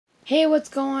Hey, what's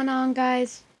going on,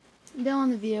 guys?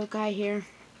 Dylan the Video Guy here.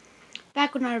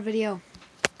 Back with another video.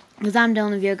 Because I'm Dylan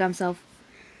the Video Guy himself.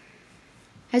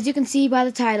 As you can see by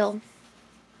the title,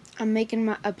 I'm making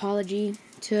my apology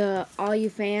to all you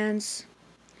fans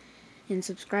and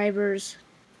subscribers.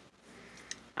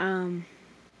 I'm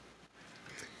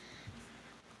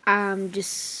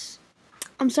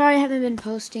sorry I haven't been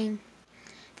posting.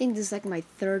 I think this is like my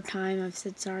third time I've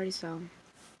said sorry, so.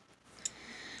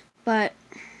 But,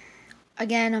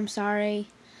 again, I'm sorry.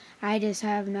 I just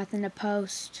have nothing to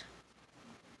post.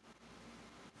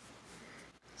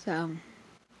 So,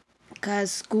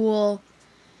 because school,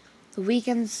 the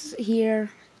weekend's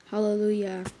here,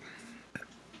 hallelujah.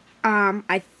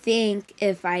 I think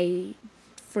if I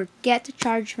forget to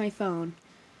charge my phone,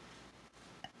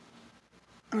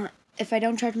 if I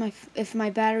don't charge if my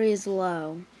battery is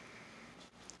low,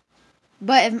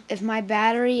 but if my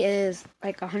battery is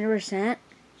like 100%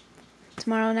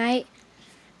 tomorrow night,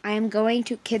 I am going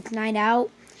to Kids Night Out,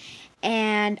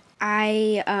 and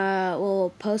I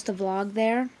will post a vlog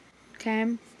there,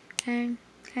 okay,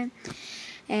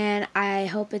 and I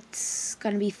hope it's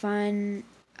gonna be fun.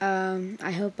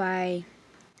 I hope I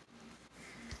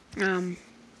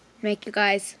make you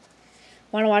guys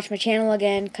want to watch my channel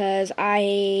again, because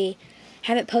I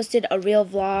haven't posted a real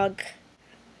vlog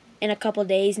in a couple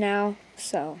days now.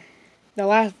 So the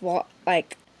last vlog,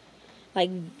 like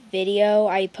video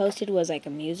I posted was like a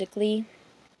Musical.ly.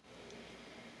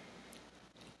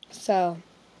 So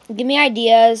give me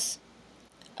ideas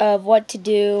of what to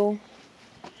do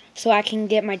so I can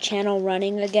get my channel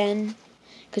running again,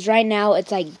 because right now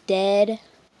it's like dead.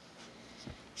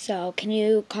 So can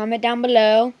you comment down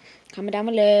below? Comment down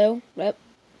below. Yep.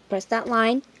 Press that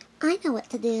line. I know what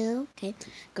to do. Okay.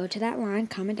 Go to that line.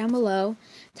 Comment down below.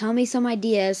 Tell me some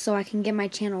ideas so I can get my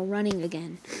channel running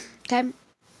again. Okay.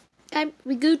 Okay.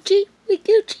 We Gucci? We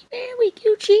Gucci, man. We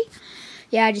Gucci.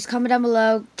 Yeah, just comment down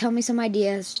below. Tell me some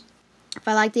ideas. If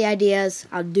I like the ideas,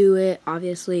 I'll do it,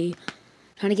 obviously.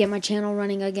 Trying to get my channel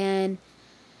running again.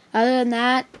 Other than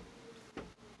that,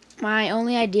 my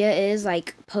only idea is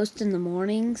like post in the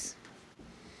mornings.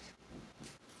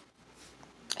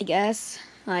 I guess.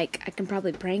 Like, I can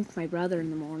probably prank my brother in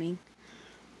the morning.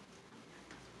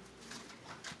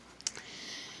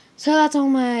 So that's all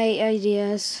my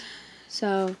ideas.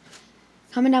 So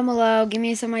comment down below, give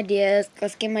me some ideas.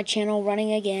 Let's get my channel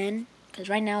running again, because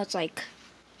right now it's like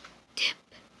tip,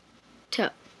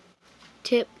 tip,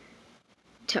 tip,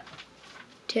 tip,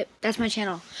 tip. That's my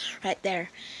channel right there.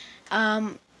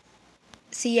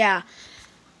 So yeah,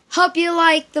 hope you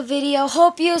like the video.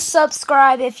 Hope you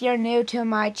subscribe if you're new to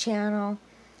my channel.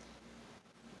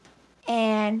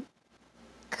 And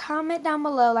comment down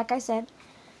below, like I said.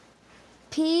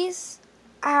 Peace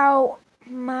out,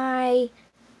 my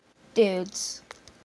dudes.